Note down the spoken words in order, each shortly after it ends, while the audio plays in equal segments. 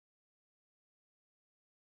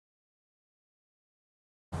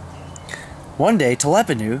One day,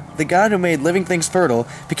 Telepinu, the god who made living things fertile,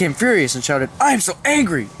 became furious and shouted, "I am so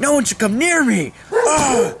angry! No one should come near me!"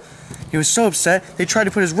 Ugh! He was so upset, they tried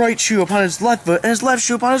to put his right shoe upon his left foot and his left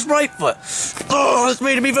shoe upon his right foot. Oh, this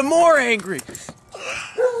made him even more angry.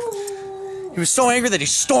 He was so angry that he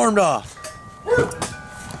stormed off.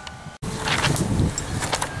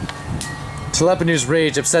 Telepinu's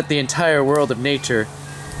rage upset the entire world of nature.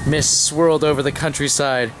 Mist swirled over the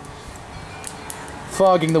countryside,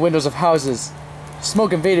 fogging the windows of houses.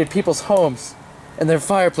 Smoke invaded people's homes, and their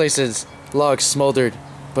fireplaces. Logs smoldered,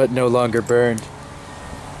 but no longer burned.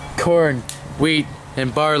 Corn, wheat,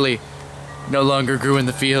 and barley no longer grew in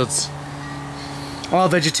the fields. All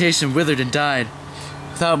vegetation withered and died.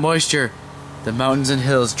 Without moisture, the mountains and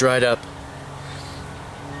hills dried up.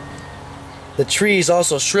 The trees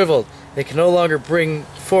also shriveled. They could no longer bring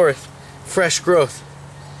forth fresh growth.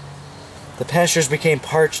 The pastures became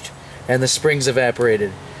parched, and the springs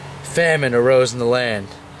evaporated. Famine arose in the land.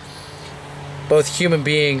 Both human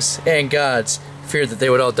beings and gods feared that they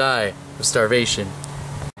would all die of starvation.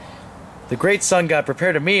 The great sun god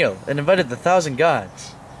prepared a meal and invited the 1,000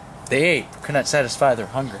 gods. They ate, but could not satisfy their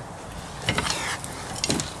hunger.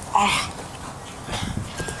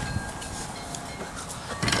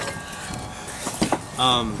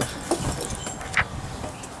 Don't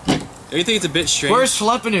you think it's a bit strange? Where's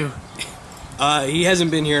Telepinu? He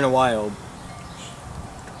hasn't been here in a while.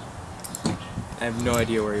 I have no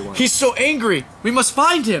idea where he went. He's so angry! We must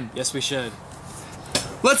find him! Yes, we should.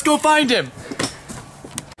 Let's go find him!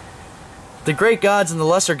 The great gods and the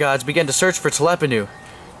lesser gods began to search for Telepinu.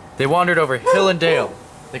 They wandered over hill and dale.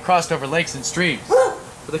 They crossed over lakes and streams.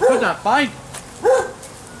 But they could not find him.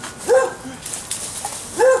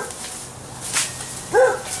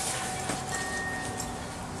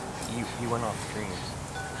 He went off stream.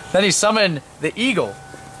 Then he summoned the eagle.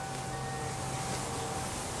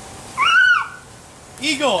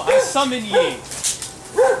 Eagle, I summon ye!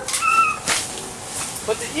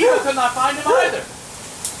 But the eagle could not find him either.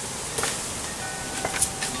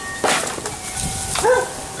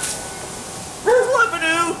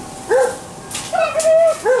 Telepinu!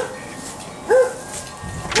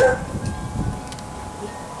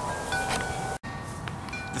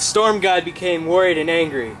 The storm god became worried and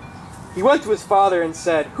angry. He went to his father and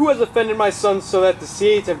said, "Who has offended my son so that the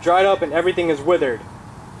seeds have dried up and everything is withered?"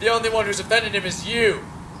 The only one who's offended him is you.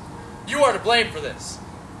 You are to blame for this.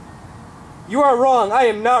 You are wrong. I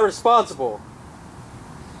am not responsible.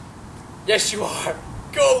 Yes, you are.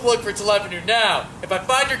 Go look for Telepinu now. If I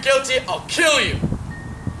find you're guilty, I'll kill you.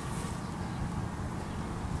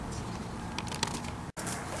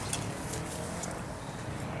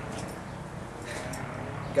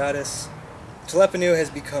 Goddess, Telepinu has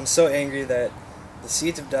become so angry that the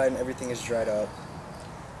seeds have died and everything is dried up.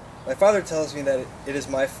 My father tells me that it is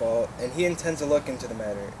my fault, and he intends to look into the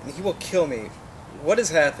matter, and he will kill me. What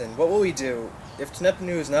has happened? What will we do? If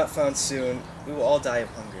Telepinu is not found soon, we will all die of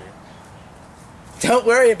hunger. Don't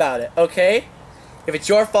worry about it, okay? If it's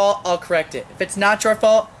your fault, I'll correct it. If it's not your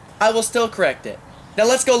fault, I will still correct it. Now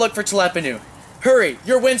let's go look for Telepinu. Hurry,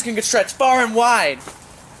 your winds can get stretched far and wide.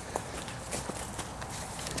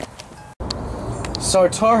 So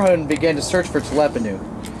Tarhun began to search for Telepinu.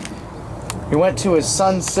 He went to his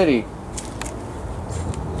son's city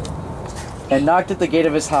and knocked at the gate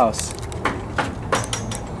of his house.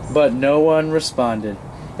 But no one responded,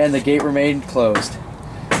 and the gate remained closed.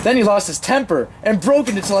 Then he lost his temper and broke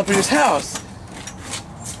into Telepinu's house.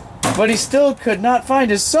 But he still could not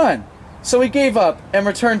find his son, so he gave up and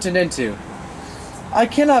returned to Nintu. "I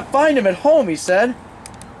cannot find him at home," he said.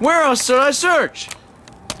 "Where else should I search?"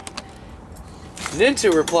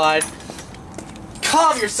 Nintu replied,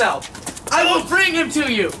 "Calm yourself. I will bring him to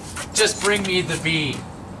you. Just bring me the bee."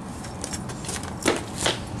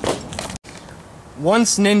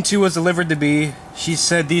 Once Nintu was delivered the bee, she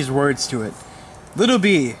said these words to it. "Little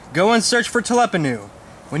bee, go and search for Telepinu.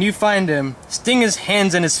 When you find him, sting his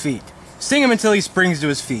hands and his feet. Sting him until he springs to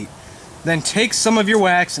his feet. Then take some of your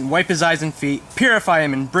wax and wipe his eyes and feet, purify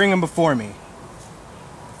him and bring him before me."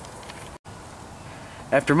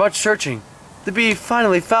 After much searching, the bee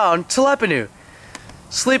finally found Telepinu,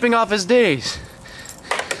 sleeping off his days.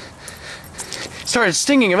 Started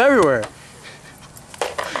stinging him everywhere.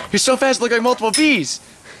 You're so fast, it looked like multiple bees.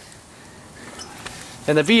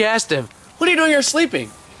 And the bee asked him, "What are you doing here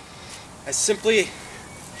sleeping?" I simply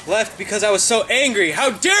left because I was so angry. How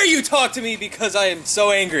dare you talk to me because I am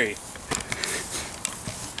so angry?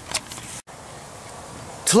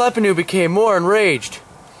 Telepinu became more enraged.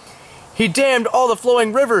 He dammed all the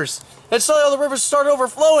flowing rivers, and suddenly all the rivers started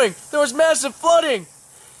overflowing. There was massive flooding.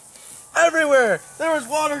 Everywhere, there was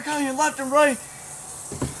water coming in left and right.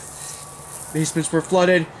 basements were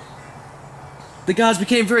flooded. The gods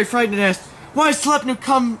became very frightened and asked, "Why has Telepinu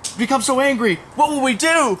become so angry? What will we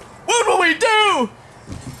do? What will we do?"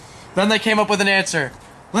 Then they came up with an answer.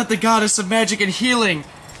 "Let the goddess of magic and healing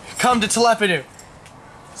come to Telepinu."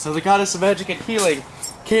 So the goddess of magic and healing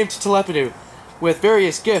came to Telepinu with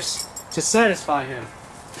various gifts to satisfy him.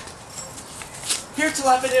 "Here,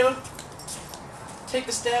 Telepinu, take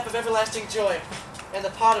the staff of everlasting joy and the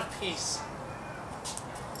pot of peace."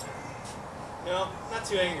 No, not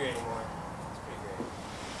too angry anymore. It's pretty great.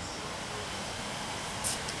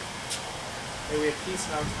 May we have peace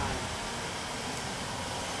in our time.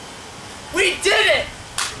 We did it!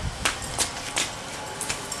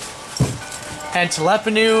 And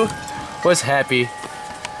Telepinu was happy.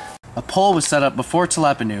 A pole was set up before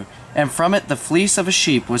Telepinu, and from it the fleece of a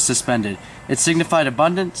sheep was suspended. It signified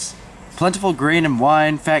abundance, plentiful grain and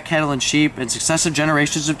wine, fat cattle and sheep, and successive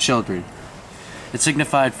generations of children. It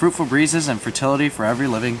signified fruitful breezes and fertility for every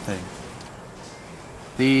living thing.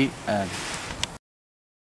 The end.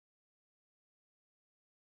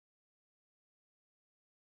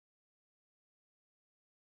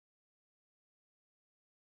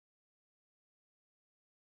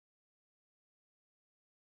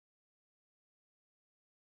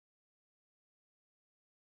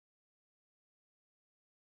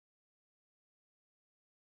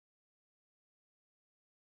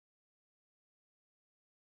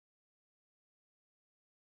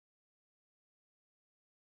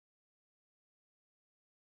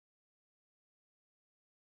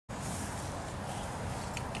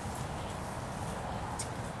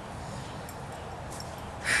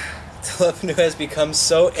 Telepinu has become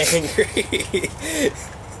so angry.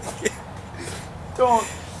 Don't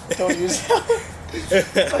use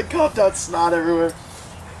that. I coughed out snot everywhere.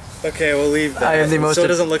 Okay, we'll leave that. I am the most. So it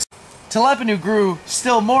doesn't look. Telepinu grew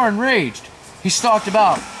still more enraged. He stalked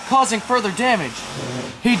about, causing further damage.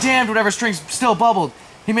 He dammed whatever strings still bubbled.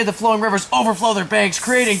 He made the flowing rivers overflow their banks,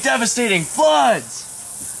 creating devastating floods.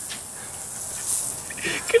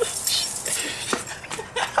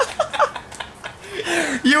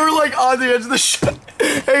 You were like on the edge of the shot.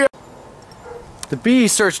 Hey. The bee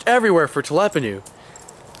searched everywhere for Telepinu.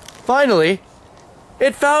 Finally,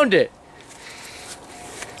 it found it.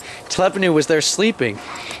 Telepinu was there sleeping.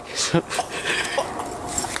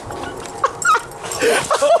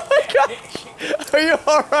 Oh my gosh! Are you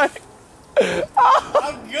alright?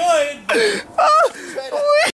 I'm good!